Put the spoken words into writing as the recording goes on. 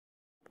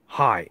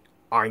Hi,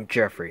 I'm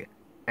Jeffrey,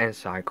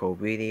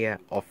 encyclopedia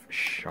of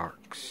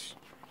sharks.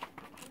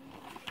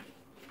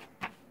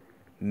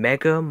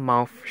 Mega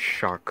mouth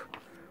shark,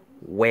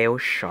 whale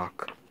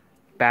shark,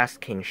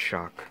 basking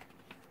shark,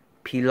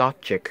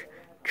 pelagic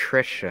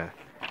treasure,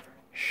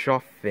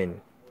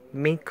 sharkfin,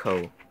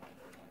 minke,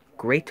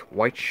 great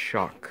white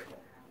shark,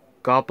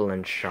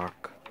 goblin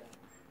shark,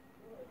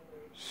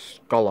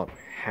 scallop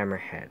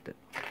hammerhead,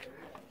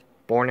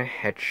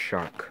 bonnethead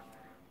shark,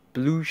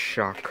 blue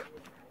shark,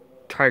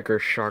 tiger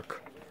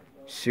shark,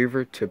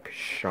 silver-tip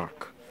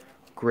shark,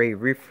 gray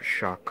reef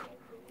shark,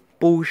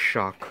 bull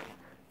shark,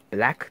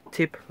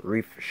 black-tip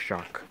reef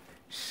shark,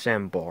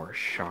 sandbar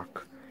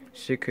shark,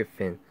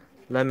 silkyfin,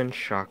 lemon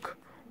shark,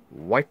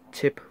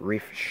 white-tip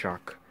reef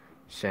shark,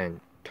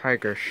 sand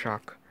tiger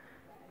shark,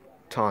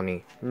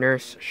 tawny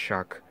nurse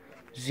shark,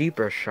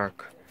 zebra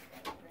shark,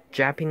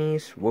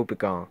 Japanese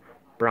wobbegong,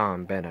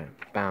 brown bedded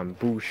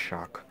bamboo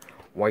shark,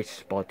 white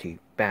spotty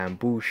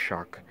bamboo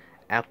shark,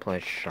 apple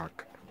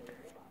shark,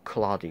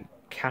 cloudy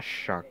cat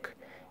shark,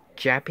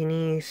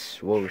 Japanese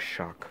whale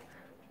shark,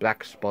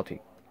 black spotted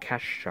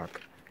cat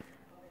shark,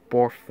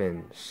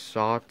 boarfin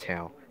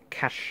sawtail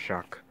cat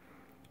shark,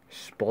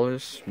 spotted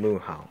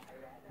smoothhound,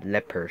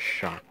 leopard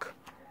shark,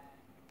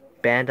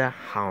 banded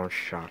hound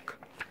shark,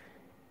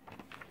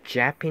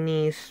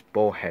 Japanese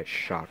bowhead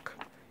shark,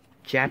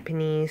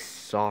 Japanese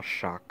saw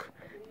shark,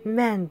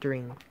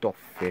 mandarin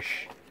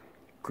dogfish,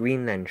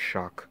 Greenland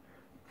shark,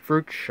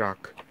 fruit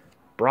shark,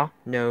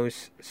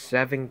 broad-nosed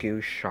seven-gill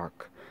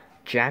shark,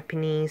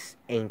 Japanese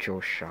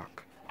angel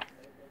shark.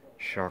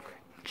 Shark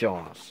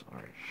jaws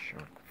are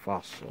shark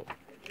fossil.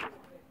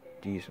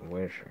 These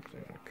whale sharks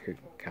and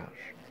cat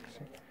sharks.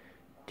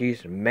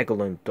 These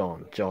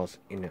megalodon jaws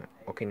in an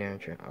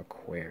Okinawan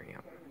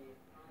aquarium.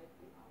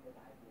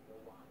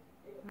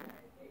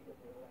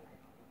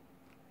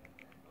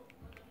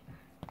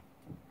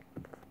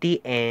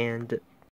 The end.